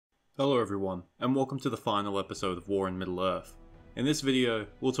Hello everyone, and welcome to the final episode of War in Middle-earth. In this video,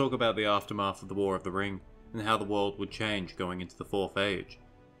 we'll talk about the aftermath of the War of the Ring, and how the world would change going into the Fourth Age.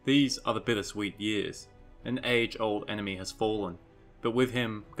 These are the bittersweet years. An age-old enemy has fallen, but with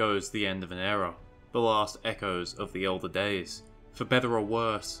him goes the end of an era, the last echoes of the elder days. For better or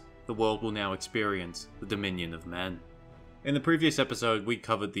worse, the world will now experience the dominion of men. In the previous episode, we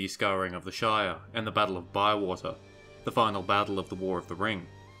covered the scouring of the Shire and the Battle of Bywater, the final battle of the War of the Ring,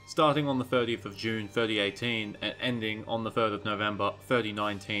 starting on the 30th of June 3018 and ending on the 3rd of November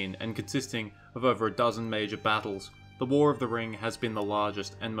 3019, and consisting of over a dozen major battles. The War of the Ring has been the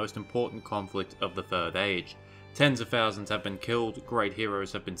largest and most important conflict of the Third Age. Tens of thousands have been killed, great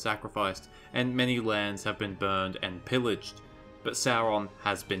heroes have been sacrificed, and many lands have been burned and pillaged. But Sauron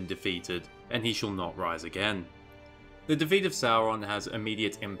has been defeated, and he shall not rise again. The defeat of Sauron has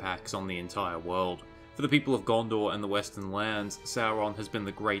immediate impacts on the entire world. For the people of Gondor and the Western lands, Sauron has been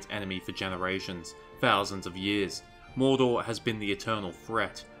the great enemy for generations, thousands of years. Mordor has been the eternal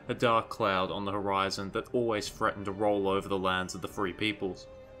threat, a dark cloud on the horizon that always threatened to roll over the lands of the Free Peoples.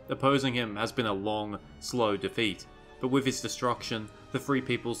 Opposing him has been a long, slow defeat, but with his destruction, the Free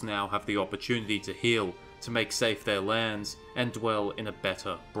Peoples now have the opportunity to heal, to make safe their lands, and dwell in a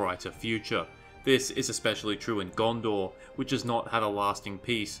better, brighter future. This is especially true in Gondor, which has not had a lasting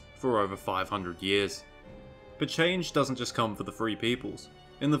peace for over 500 years. But change doesn't just come for the Free Peoples.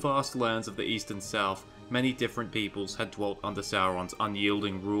 In the vast lands of the East and South, many different peoples had dwelt under Sauron's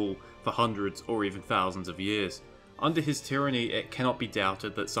unyielding rule for hundreds or even thousands of years. Under his tyranny, it cannot be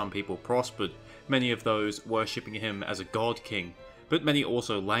doubted that some people prospered, many of those worshipping him as a god king, but many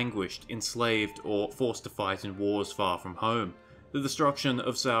also languished, enslaved, or forced to fight in wars far from home. The destruction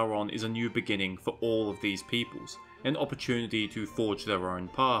of Sauron is a new beginning for all of these peoples, an opportunity to forge their own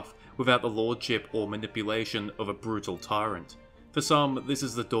path without the lordship or manipulation of a brutal tyrant. For some, this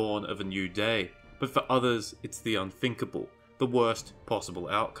is the dawn of a new day, but for others, it's the unthinkable, the worst possible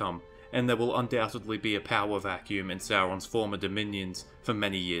outcome, and there will undoubtedly be a power vacuum in Sauron's former dominions for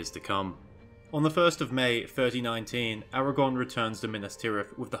many years to come. On the 1st of May 3019, Aragorn returns to Minas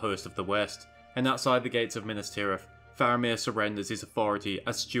Tirith with the host of the West, and outside the gates of Minas Tirith, Faramir surrenders his authority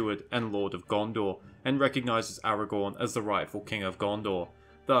as steward and lord of Gondor, and recognises Aragorn as the rightful king of Gondor.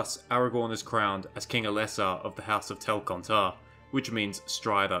 Thus, Aragorn is crowned as King Elessar of the House of Tel-Contar, which means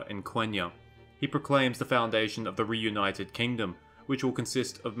Strider in Quenya. He proclaims the foundation of the reunited kingdom, which will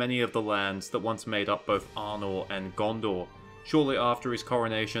consist of many of the lands that once made up both Arnor and Gondor. Shortly after his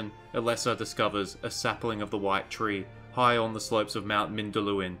coronation, Elessar discovers a sapling of the White Tree high on the slopes of Mount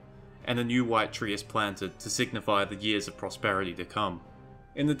Mindoluin, and a new white tree is planted to signify the years of prosperity to come.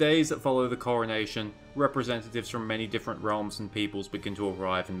 In the days that follow the coronation, representatives from many different realms and peoples begin to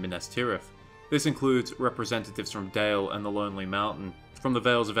arrive in Minas Tirith. This includes representatives from Dale and the Lonely Mountain, from the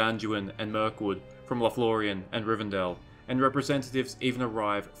Vales of Anduin and Mirkwood, from Lothlorien and Rivendell, and representatives even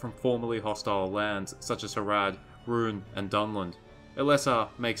arrive from formerly hostile lands such as Harad, Rhûn and Dunland. Elessar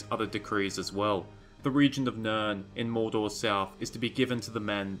makes other decrees as well. The region of Nirn, in Mordor's south, is to be given to the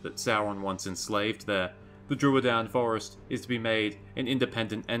men that Sauron once enslaved there. The Druadan Forest is to be made an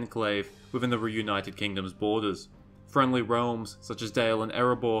independent enclave within the reunited kingdom's borders. Friendly realms, such as Dale and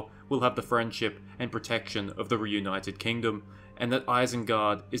Erebor, will have the friendship and protection of the reunited kingdom, and that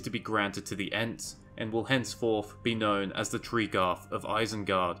Isengard is to be granted to the Ents, and will henceforth be known as the Treegarth of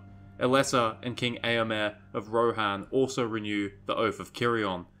Isengard. Elessar and King Eomer of Rohan also renew the Oath of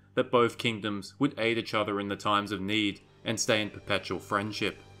Kirion, that both kingdoms would aid each other in the times of need and stay in perpetual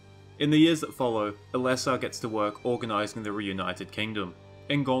friendship. In the years that follow, Elessar gets to work organising the reunited kingdom.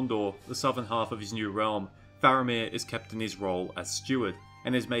 In Gondor, the southern half of his new realm, Faramir is kept in his role as steward,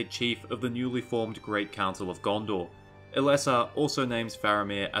 and is made chief of the newly formed Great Council of Gondor. Elessar also names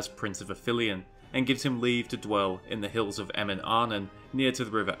Faramir as Prince of Ithilien, and gives him leave to dwell in the hills of Emin Arnon, near to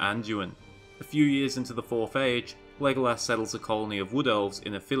the river Anduin. A few years into the Fourth Age, Legolas settles a colony of wood elves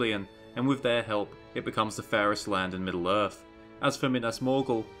in Ithilien, and with their help, it becomes the fairest land in Middle-earth. As for Minas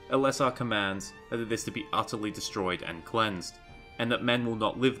Morgul, Elessar commands that it is to be utterly destroyed and cleansed, and that men will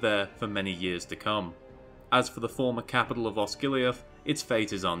not live there for many years to come. As for the former capital of Osgiliath, its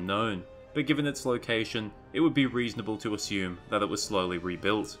fate is unknown, but given its location, it would be reasonable to assume that it was slowly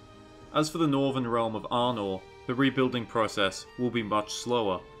rebuilt. As for the northern realm of Arnor, the rebuilding process will be much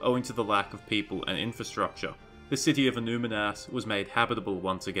slower, owing to the lack of people and infrastructure. The city of Annúminas was made habitable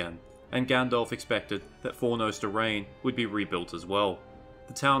once again, and Gandalf expected that Fornos Dorain would be rebuilt as well.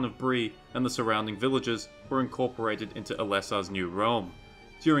 The town of Bree and the surrounding villages were incorporated into Elessar's new realm.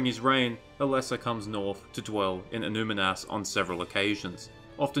 During his reign, Elessar comes north to dwell in Annúminas on several occasions,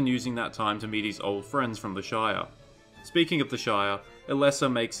 often using that time to meet his old friends from the Shire. Speaking of the Shire,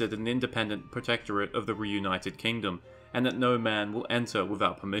 Elessa makes it an independent protectorate of the reunited kingdom, and that no man will enter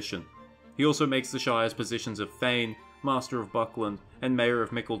without permission. He also makes the Shire's positions of Thane, Master of Buckland, and Mayor of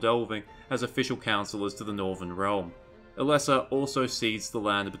Mickledelving as official councillors to the Northern Realm. Elessa also cedes the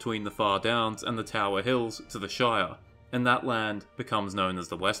land between the Far Downs and the Tower Hills to the Shire, and that land becomes known as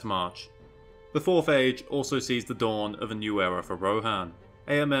the Westmarch. The Fourth Age also sees the dawn of a new era for Rohan.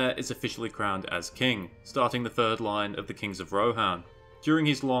 Eomer is officially crowned as king, starting the third line of the Kings of Rohan. During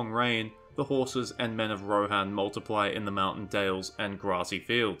his long reign, the horses and men of Rohan multiply in the mountain dales and grassy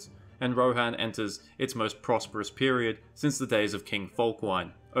fields, and Rohan enters its most prosperous period since the days of King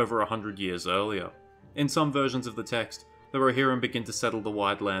Folkwine, over 100 years earlier. In some versions of the text, the Rohirrim begin to settle the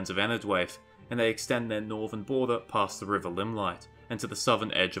wide lands of Enedwaith, and they extend their northern border past the River Limelight, and to the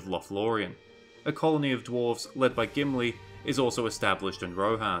southern edge of Lothlorien. A colony of dwarves led by Gimli is also established in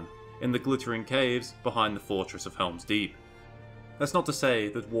Rohan, in the glittering caves behind the fortress of Helm's Deep. That's not to say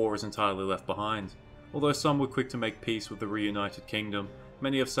that war is entirely left behind. Although some were quick to make peace with the reunited kingdom,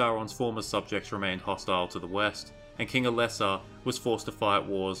 many of Sauron's former subjects remained hostile to the west, and King Elessar was forced to fight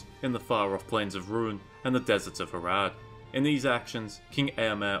wars in the far-off plains of Rhûn and the deserts of Harad. In these actions, King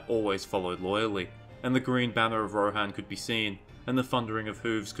Eomer always followed loyally, and the green banner of Rohan could be seen, and the thundering of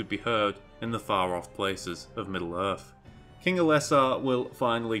hooves could be heard in the far-off places of Middle-earth. King Elessar will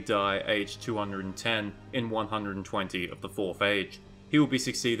finally die aged 210 in 120 of the Fourth Age. He will be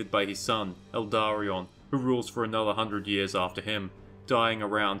succeeded by his son, Eldarion, who rules for another 100 years after him, dying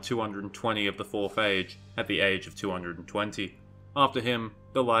around 220 of the Fourth Age at the age of 220. After him,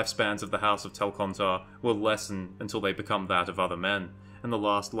 the lifespans of the House of Telcontar will lessen until they become that of other men, and the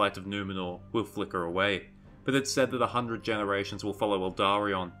last light of Númenor will flicker away. But it's said that 100 generations will follow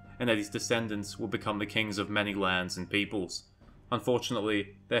Eldarion, and that his descendants will become the kings of many lands and peoples.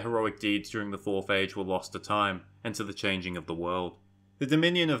 Unfortunately, their heroic deeds during the Fourth Age were lost to time, and to the changing of the world. The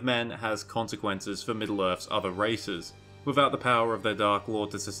Dominion of Men has consequences for Middle-earth's other races. Without the power of their Dark Lord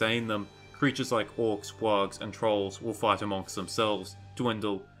to sustain them, creatures like orcs, wargs, and trolls will fight amongst themselves,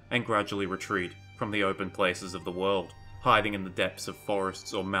 dwindle, and gradually retreat from the open places of the world, hiding in the depths of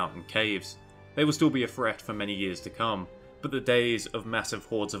forests or mountain caves. They will still be a threat for many years to come, but the days of massive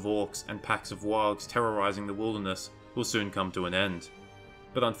hordes of orcs and packs of wargs terrorizing the wilderness will soon come to an end.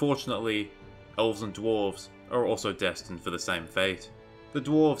 But unfortunately, elves and dwarves are also destined for the same fate. The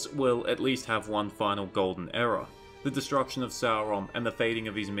dwarves will at least have one final golden era. The destruction of Sauron and the fading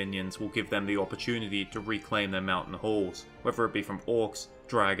of his minions will give them the opportunity to reclaim their mountain halls, whether it be from orcs,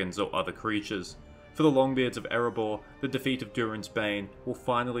 dragons, or other creatures. For the Longbeards of Erebor, the defeat of Durin's Bane will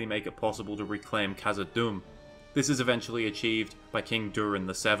finally make it possible to reclaim Khazad-dûm. This is eventually achieved by King Durin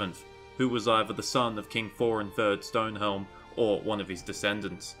VII, who was either the son of King Thorin III Stonehelm or one of his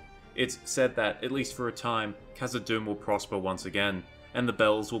descendants. It's said that, at least for a time, Khazad-dûm will prosper once again, and the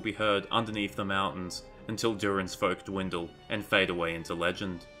bells will be heard underneath the mountains until Durin's folk dwindle and fade away into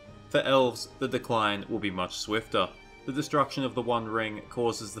legend. For elves, the decline will be much swifter. The destruction of the One Ring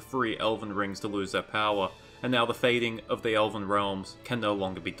causes the three elven rings to lose their power, and now the fading of the elven realms can no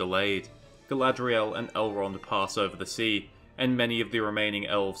longer be delayed. Galadriel and Elrond pass over the sea, and many of the remaining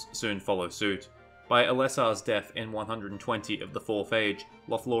elves soon follow suit. By Elessar's death in 120 of the Fourth Age,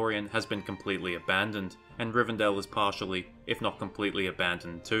 Lothlorien has been completely abandoned, and Rivendell is partially, if not completely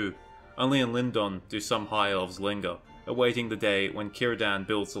abandoned too. Only in Lindon do some High Elves linger, awaiting the day when Círdan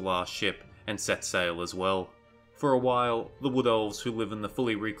builds the last ship and sets sail as well. For a while, the Wood Elves who live in the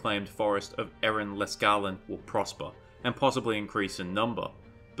fully reclaimed forest of Erin Lesgallen will prosper, and possibly increase in number,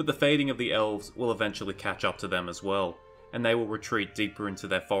 but the fading of the elves will eventually catch up to them as well, and they will retreat deeper into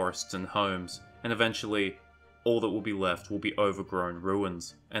their forests and homes, and eventually, all that will be left will be overgrown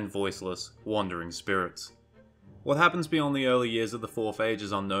ruins and voiceless, wandering spirits. What happens beyond the early years of the Fourth Age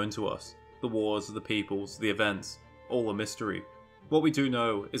is unknown to us. The wars, the peoples, the events, all a mystery. What we do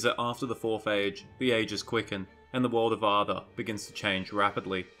know is that after the Fourth Age, the ages quicken, and the world of Arda begins to change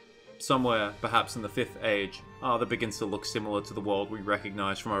rapidly. Somewhere, perhaps in the Fifth Age, Arda begins to look similar to the world we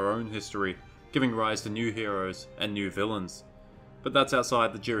recognise from our own history, giving rise to new heroes and new villains. But that's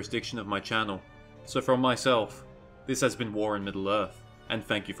outside the jurisdiction of my channel. So from myself, this has been War in Middle-earth, and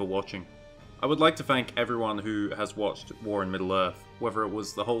thank you for watching. I would like to thank everyone who has watched War in Middle-earth, whether it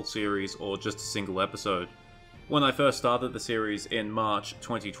was the whole series or just a single episode. When I first started the series in March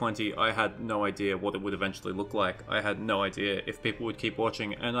 2020, I had no idea what it would eventually look like. I had no idea if people would keep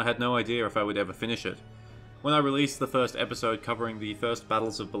watching, and I had no idea if I would ever finish it. When I released the first episode covering the first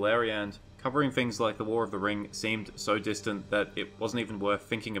battles of Beleriand, covering things like the War of the Ring seemed so distant that it wasn't even worth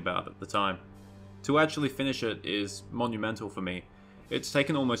thinking about at the time. To actually finish it is monumental for me. It's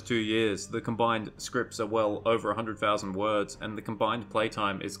taken almost 2 years, the combined scripts are well over 100,000 words, and the combined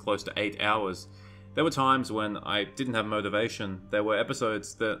playtime is close to 8 hours. There were times when I didn't have motivation, there were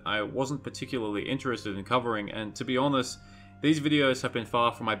episodes that I wasn't particularly interested in covering, and to be honest, these videos have been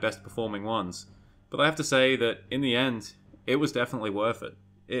far from my best performing ones. But I have to say that in the end, it was definitely worth it.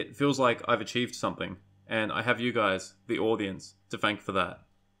 It feels like I've achieved something, and I have you guys, the audience, to thank for that.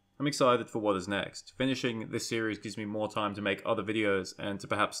 I'm excited for what is next. Finishing this series gives me more time to make other videos and to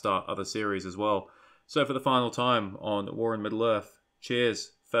perhaps start other series as well. So for the final time on War in Middle-earth,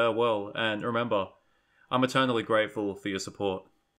 cheers, farewell, and remember, I'm eternally grateful for your support.